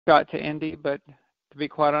got to Indy, but to be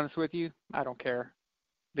quite honest with you, I don't care.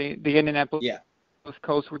 The Indianapolis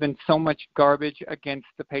Colts were in so much garbage against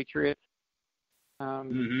the Patriots,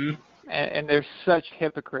 and they're such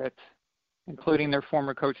hypocrites, including their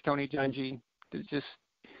former coach Tony Dungy. They're just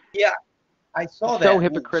I saw that. So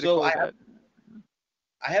hypocritical. So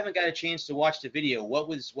I haven't got a chance to watch the video. What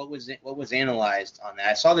was analyzed on that?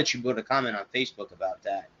 I saw that you put a comment on Facebook about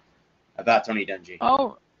that, about Tony Dungy.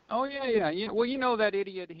 Oh yeah. Well, you know that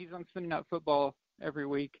idiot. He's on Sunday Night Football every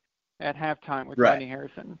week at halftime with Rodney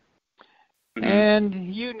Harrison. Mm-hmm.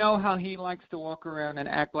 And you know how he likes to walk around and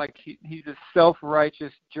act like he's a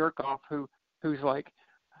self-righteous jerk-off who's like,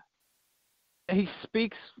 he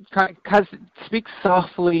speaks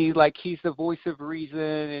softly like he's the voice of reason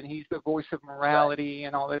and he's the voice of morality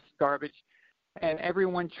and all this garbage. And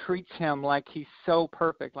everyone treats him like he's so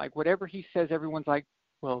perfect. Like whatever he says, everyone's like,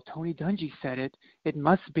 well, Tony Dungy said it. It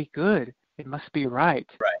must be good. It must be right.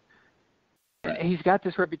 Right. And he's got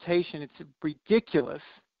this reputation. It's ridiculous.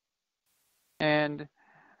 And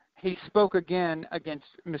he spoke again against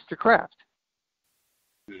Mr. Kraft.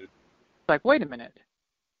 Mm-hmm. It's like, wait a minute.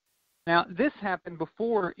 Now, this happened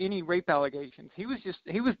before any rape allegations. He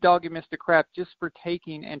was dogging Mr. Kraft just for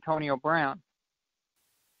taking Antonio Brown.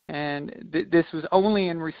 And this was only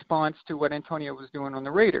in response to what Antonio was doing on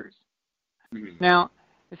the Raiders. Mm-hmm. Now,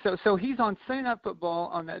 so he's on Sunday Night Football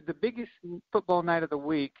on the biggest football night of the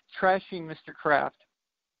week, trashing Mr. Kraft.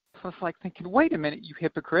 So it's like thinking, wait a minute, you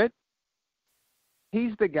hypocrite.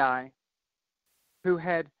 He's the guy who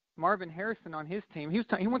had Marvin Harrison on his team.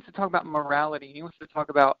 He wants to talk about morality. He wants to talk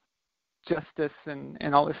about justice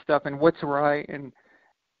and all this stuff and what's right and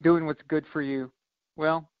doing what's good for you.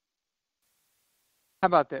 Well, how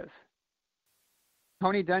about this?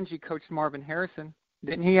 Tony Dungy coached Marvin Harrison.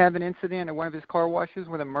 Didn't he have an incident at one of his car washes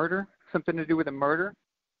with a murder? Something to do with a murder?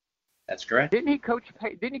 That's correct. Didn't he coach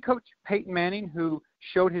Peyton Manning, who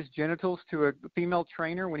showed his genitals to a female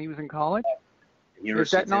trainer when he was in college?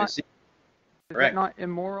 Is that not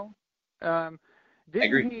immoral?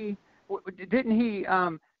 Didn't he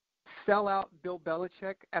sell out Bill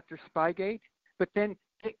Belichick after Spygate, but then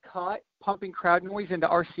get caught pumping crowd noise into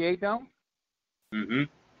RCA Dome? Mm-hmm.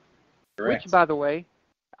 Correct. Which, by the way,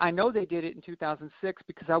 I know they did it in 2006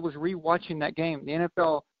 because I was rewatching that game. The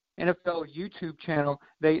NFL YouTube channel,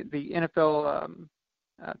 the NFL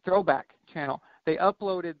Throwback channel, they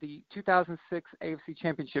uploaded the 2006 AFC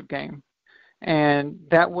Championship game, and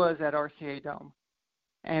that was at RCA Dome.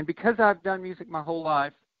 And because I've done music my whole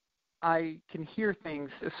life, I can hear things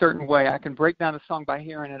a certain way. I can break down a song by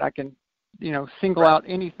hearing it. I can, single out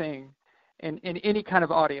anything in any kind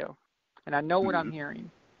of audio, and I know what I'm hearing.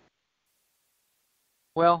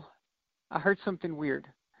 Well, I heard something weird.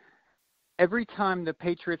 Every time the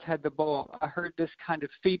Patriots had the ball, I heard this kind of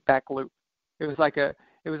feedback loop. It was like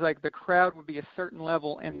the crowd would be a certain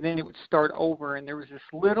level, and then it would start over, and there was this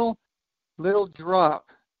little drop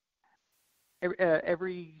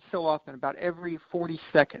every so often, about every 40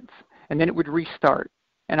 seconds, and then it would restart.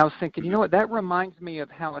 And I was thinking, you know what? That reminds me of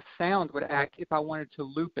how a sound would act if I wanted to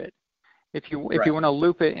loop it. If you want to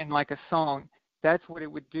loop it in like a song, that's what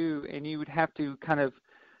it would do, and you would have to kind of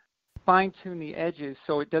fine-tune the edges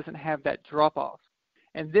so it doesn't have that drop-off.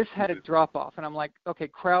 And this had a drop-off, and I'm like, okay,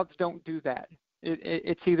 crowds don't do that.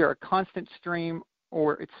 It's either a constant stream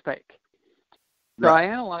or it's fake. So I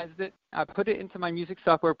analyzed it, I put it into my music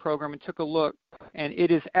software program and took a look, and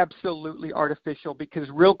it is absolutely artificial because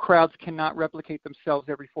real crowds cannot replicate themselves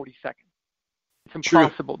every 40 seconds. It's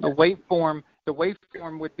impossible. True. The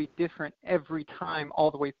waveform would be different every time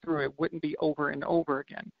all the way through. It wouldn't be over and over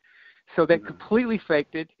again. So they completely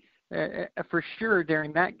faked it for sure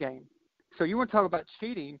during that game. So you want to talk about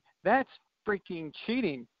cheating? That's freaking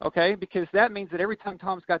cheating, okay? Because that means that every time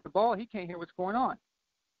Tom's got the ball, he can't hear what's going on.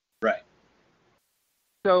 Right.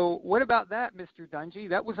 So what about that, Mr. Dungy?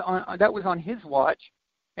 That was on his watch.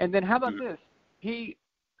 And then how about this? He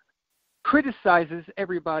criticizes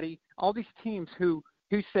everybody, all these teams who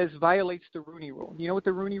says violates the Rooney Rule. You know what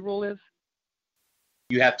the Rooney Rule is?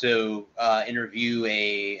 You have to interview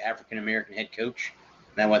a African-American head coach.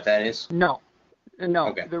 Is that what that is? No.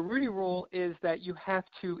 Okay. The Rooney Rule is that you have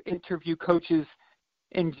to interview coaches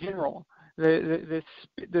in general. The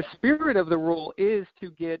spirit of the rule is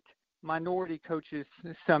to get minority coaches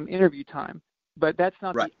some interview time, but that's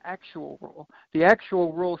not the actual rule. The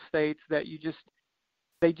actual rule states that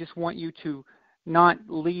they just want you to not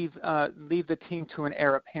leave the team to an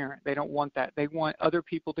heir apparent. They don't want that. They want other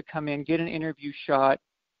people to come in, get an interview shot.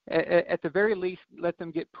 At the very least, let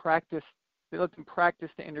them get practice. Let them practice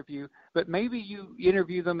the interview. But maybe you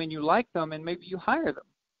interview them and you like them, and maybe you hire them.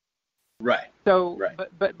 Right. So, right.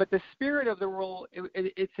 but the spirit of the rule,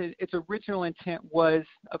 its original intent was,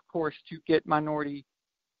 of course, to get minority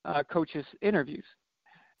coaches interviews.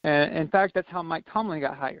 In fact, that's how Mike Tomlin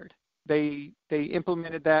got hired. They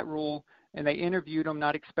implemented that rule, and they interviewed him,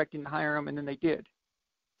 not expecting to hire him, and then they did.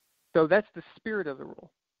 So that's the spirit of the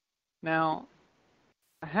rule. Now,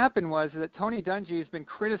 what happened was that Tony Dungy has been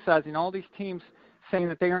criticizing all these teams, saying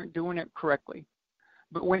that they aren't doing it correctly.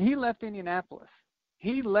 But when he left Indianapolis,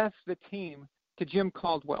 he left the team to Jim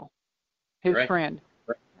Caldwell, his friend.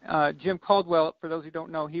 Jim Caldwell, for those who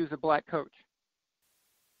don't know, he was a black coach.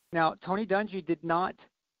 Now, Tony Dungy did not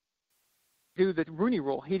do the Rooney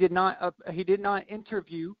Rule. He did not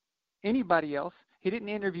interview anybody else. He didn't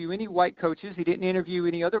interview any white coaches. He didn't interview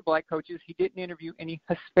any other black coaches. He didn't interview any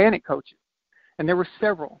Hispanic coaches, and there were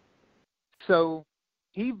several. So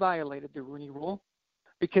he violated the Rooney Rule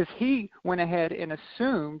because he went ahead and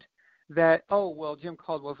assumed that, oh, well, Jim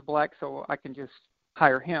Caldwell's black, so I can just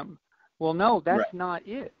hire him. Well, no, that's not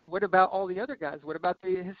it. What about all the other guys? What about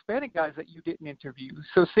the Hispanic guys that you didn't interview?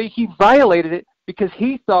 So, see, he violated it because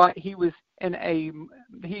he thought he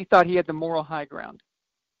thought he had the moral high ground.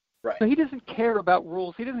 Right. So he doesn't care about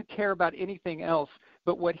rules. He doesn't care about anything else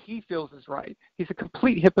but what he feels is right. He's a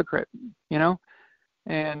complete hypocrite, you know,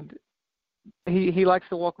 and he likes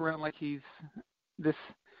to walk around like he's this,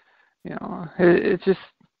 you know. It's just,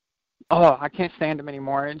 oh, I can't stand him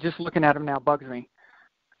anymore. And just looking at him now bugs me.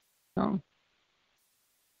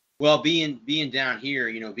 Well, being down here,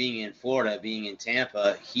 you know, being in Florida, being in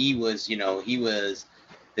Tampa, he was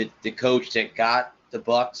the coach that got the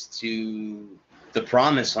Bucs to the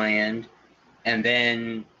promised land, and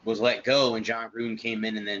then was let go, and John Gruden came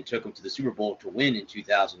in and then took him to the Super Bowl to win in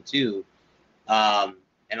 2002. And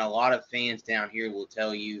a lot of fans down here will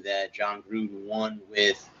tell you that John Gruden won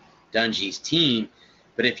with Dungy's team.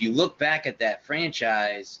 But if you look back at that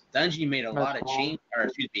franchise, Dungy made a lot of changes, or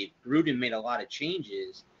excuse me, Gruden made a lot of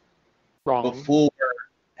changes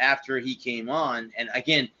after he came on. And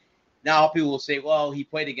again, now people will say, well, he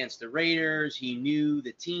played against the Raiders, he knew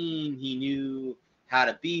the team, he knew how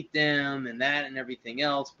to beat them and that and everything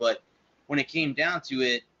else. But when it came down to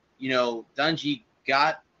it, you know, Dungy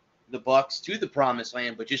got the Bucs to the promised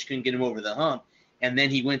land, but just couldn't get him over the hump. And then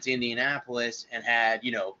he went to Indianapolis and had,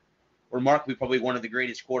 you know, remarkably probably one of the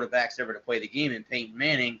greatest quarterbacks ever to play the game in Peyton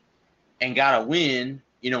Manning, and got a win,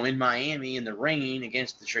 you know, in Miami in the rain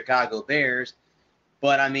against the Chicago Bears.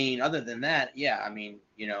 But, I mean, other than that, yeah, I mean,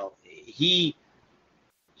 you know, he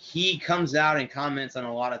comes out and comments on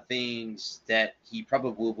a lot of things that he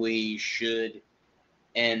probably should,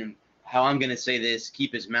 and how I'm going to say this,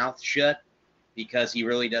 keep his mouth shut, because he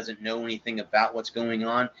really doesn't know anything about what's going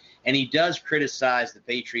on. And he does criticize the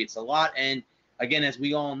Patriots a lot. And again, as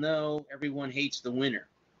we all know, everyone hates the winner.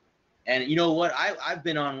 And you know what? I've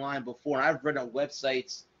been online before, and I've read on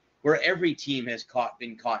websites where every team has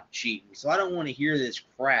been caught cheating. So I don't want to hear this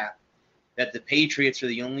crap that the Patriots are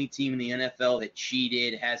the only team in the NFL that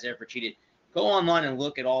cheated, has ever cheated. Go online and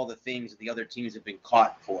look at all the things that the other teams have been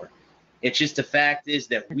caught for. It's just the fact is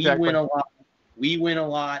that we win a lot. We win a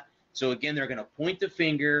lot. So, again, they're going to point the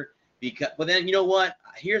finger. But then, you know what?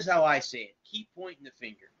 Here's how I say it. Keep pointing the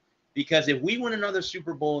finger. Because if we win another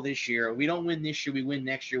Super Bowl this year, or we don't win this year, we win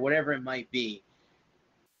next year, whatever it might be,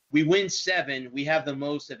 we win 7, we have the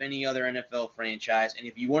most of any other NFL franchise. And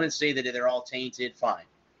if you want to say that they're all tainted, fine.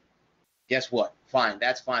 Guess what? Fine.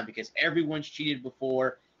 That's fine, because everyone's cheated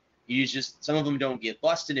before. Some of them don't get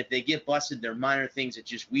busted. If they get busted, they're minor things that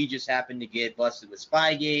we just happen to get busted with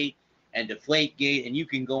Spygate and Deflategate, and you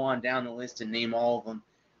can go on down the list and name all of them.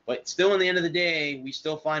 But still, in the end of the day, we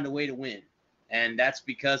still find a way to win. And that's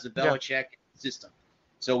because of Belichick system.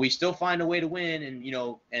 So we still find a way to win, and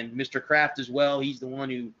and Mr. Kraft as well. He's the one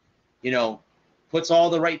who, puts all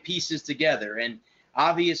the right pieces together. And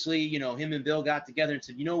obviously, him and Bill got together and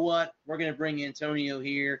said, you know what, we're going to bring Antonio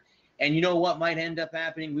here. And you know what might end up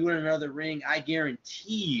happening? We win another ring. I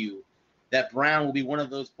guarantee you that Brown will be one of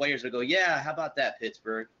those players that go, yeah, how about that,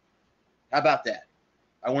 Pittsburgh? How about that?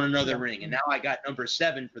 I won another ring. And now I got number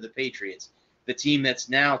 7 for the Patriots, the team that's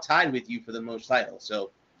now tied with you for the most titles.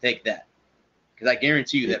 So take that, because I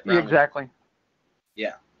guarantee you that Brown. Exactly.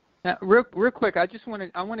 Yeah. Now, real quick, I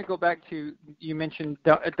want to go back to, you mentioned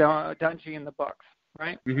Dungy and the Bucs,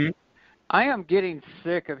 right? Mm-hmm. I am getting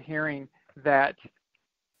sick of hearing that,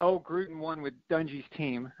 Gruden won with Dungy's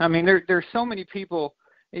team. I mean, there's so many people,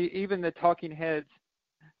 even the talking heads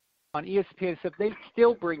on ESPN stuff, they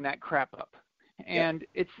still bring that crap up, and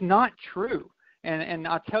it's not true. And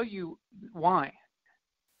I'll tell you why.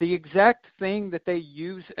 The exact thing that they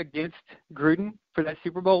use against Gruden for that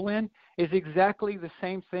Super Bowl win is exactly the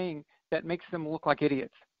same thing that makes them look like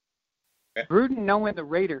idiots. Okay. Gruden knowing the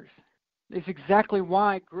Raiders is exactly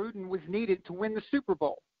why Gruden was needed to win the Super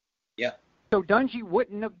Bowl. Yeah. So Dungy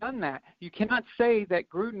wouldn't have done that. You cannot say that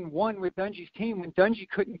Gruden won with Dungy's team when Dungy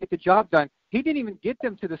couldn't get the job done. He didn't even get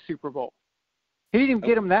them to the Super Bowl. He didn't even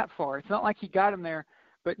get them that far. It's not like he got them there.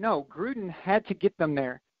 But no, Gruden had to get them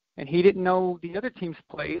there. And he didn't know the other team's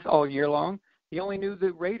plays all year long. He only knew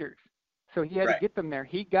the Raiders. So he had to get them there.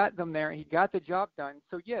 He got them there. He got the job done.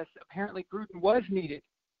 So, yes, apparently Gruden was needed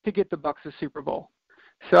to get the Bucs a Super Bowl.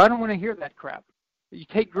 So I don't want to hear that crap. You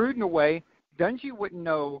take Gruden away, Dungy wouldn't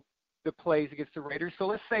know the plays against the Raiders. So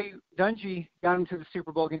let's say Dungy got him to the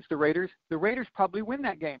Super Bowl against the Raiders. The Raiders probably win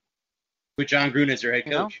that game. With John Gruden as their head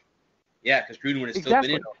coach. Yeah, because Gruden would have still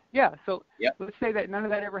been in. Yeah, so let's say that none of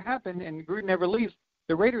that ever happened and Gruden never leaves.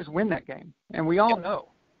 The Raiders win that game, and we all know.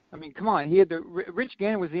 I mean, come on. Rich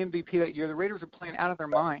Gannon was the MVP that year. The Raiders were playing out of their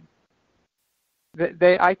mind.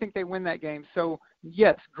 I think they win that game. So,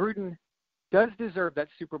 yes, Gruden does deserve that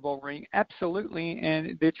Super Bowl ring, absolutely,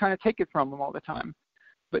 and they're trying to take it from him all the time.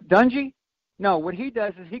 But Dungy, no, what he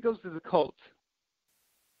does is he goes to the Colts,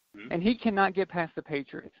 and he cannot get past the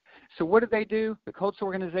Patriots. So what do? The Colts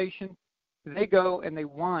organization, they go and they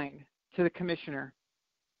whine to the commissioner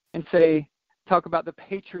and talk about the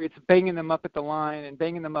Patriots banging them up at the line and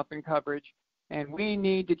banging them up in coverage, and we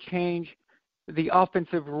need to change the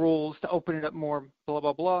offensive rules to open it up more, blah,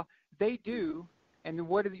 blah, blah. They do, and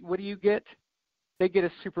what do you get? They get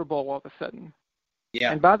a Super Bowl all of a sudden.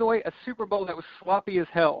 Yeah. And by the way, a Super Bowl that was sloppy as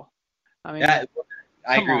hell. I mean, I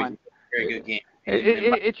agree with you. Very good game.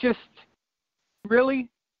 It's just really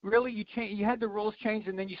you had the rules changed,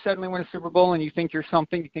 and then you suddenly win a Super Bowl, and you think you're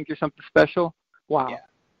something. You think you're something special. Wow. Yeah.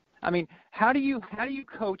 I mean, how do you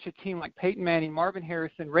coach a team like Peyton Manning, Marvin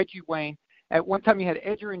Harrison, Reggie Wayne? At one time you had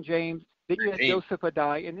Edgerrin James, then you had Joseph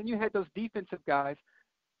Adai, and then you had those defensive guys.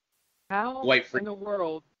 How in the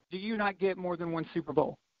world do you not get more than one Super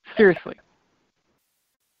Bowl? Seriously.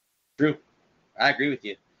 True. I agree with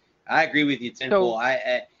you. Tenfold.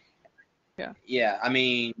 I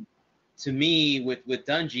mean, to me, with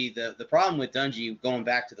Dungy, the problem with Dungy going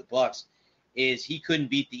back to the Bucs is he couldn't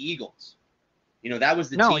beat the Eagles. You know, that was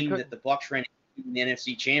the team that the Bucs ran in the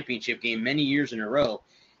NFC Championship game many years in a row,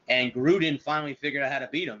 and Gruden finally figured out how to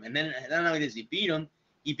beat them. And then not only does he beat them,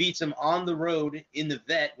 he beats them on the road in the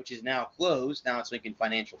Vet, which is now closed. Now it's Lincoln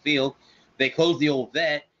Financial Field. They closed the old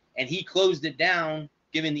Vet, and he closed it down,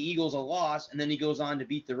 giving the Eagles a loss, and then he goes on to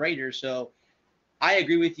beat the Raiders. So I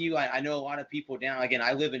agree with you. I know a lot of people down. Again,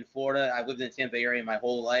 I live in Florida. I've lived in the Tampa area my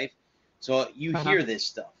whole life. So you hear this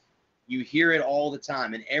stuff. You hear it all the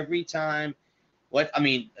time. And every time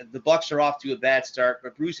the Bucs are off to a bad start,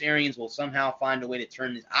 but Bruce Arians will somehow find a way to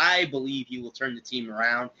turn this. I believe he will turn the team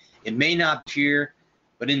around. It may not be here,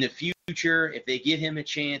 but in the future, if they give him a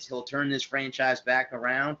chance, he'll turn this franchise back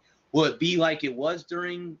around. Will it be like it was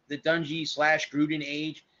during the Dungy/Gruden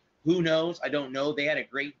age? Who knows? I don't know. They had a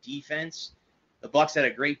great defense. The Bucs had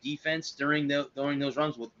a great defense during those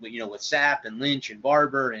runs with Sapp and Lynch and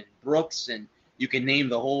Barber and Brooks, and you can name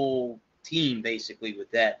the whole team basically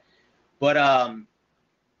with that. But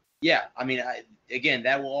again,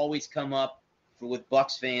 that will always come up with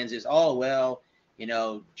Bucs fans is, John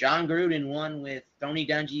Gruden won with Tony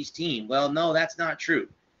Dungy's team. Well, no, that's not true.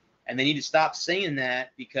 And they need to stop saying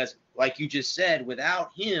that because, like you just said,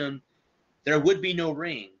 without him, there would be no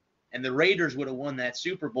ring. And the Raiders would have won that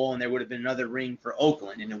Super Bowl, and there would have been another ring for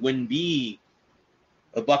Oakland. And it wouldn't be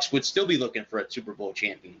 – the Bucs would still be looking for a Super Bowl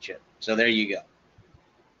championship. So there you go.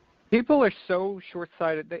 People are so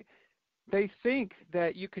short-sighted. They think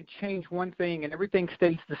that you can change one thing and everything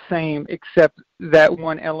stays the same except that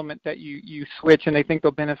one element that you switch, and they think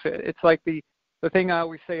they'll benefit. It's like the thing I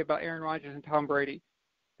always say about Aaron Rodgers and Tom Brady.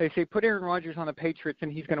 They say put Aaron Rodgers on the Patriots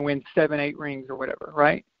and he's going to win 7, 8 rings or whatever,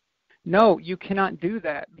 right? No, you cannot do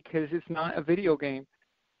that because it's not a video game.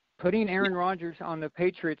 Putting Aaron Rodgers on the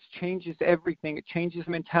Patriots changes everything. It changes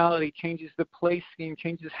mentality, changes the play scheme,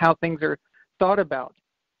 changes how things are thought about.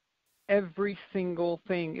 Every single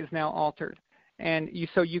thing is now altered. And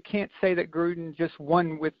so you can't say that Gruden just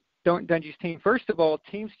won with Dungy's team. First of all,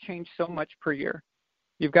 teams change so much per year.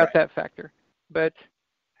 You've got that factor. But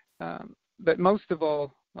most of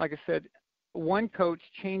all, like I said, one coach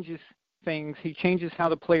changes things. He changes how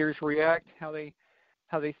the players react, how they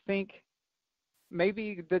think.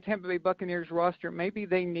 Maybe the Tampa Bay Buccaneers roster, maybe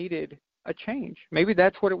they needed a change. Maybe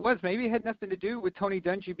that's what it was. Maybe it had nothing to do with Tony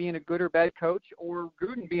Dungy being a good or bad coach or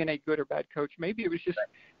Gruden being a good or bad coach. Maybe it was just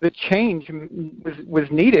the change was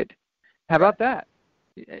needed. How about that?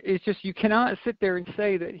 It's just you cannot sit there and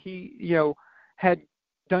say that he, had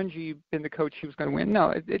Dungy been the coach, he was going to win.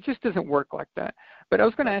 No, it just doesn't work like that. But I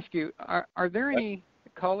was going to ask you, are there any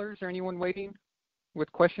callers or anyone waiting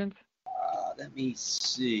with questions? Let me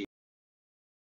see.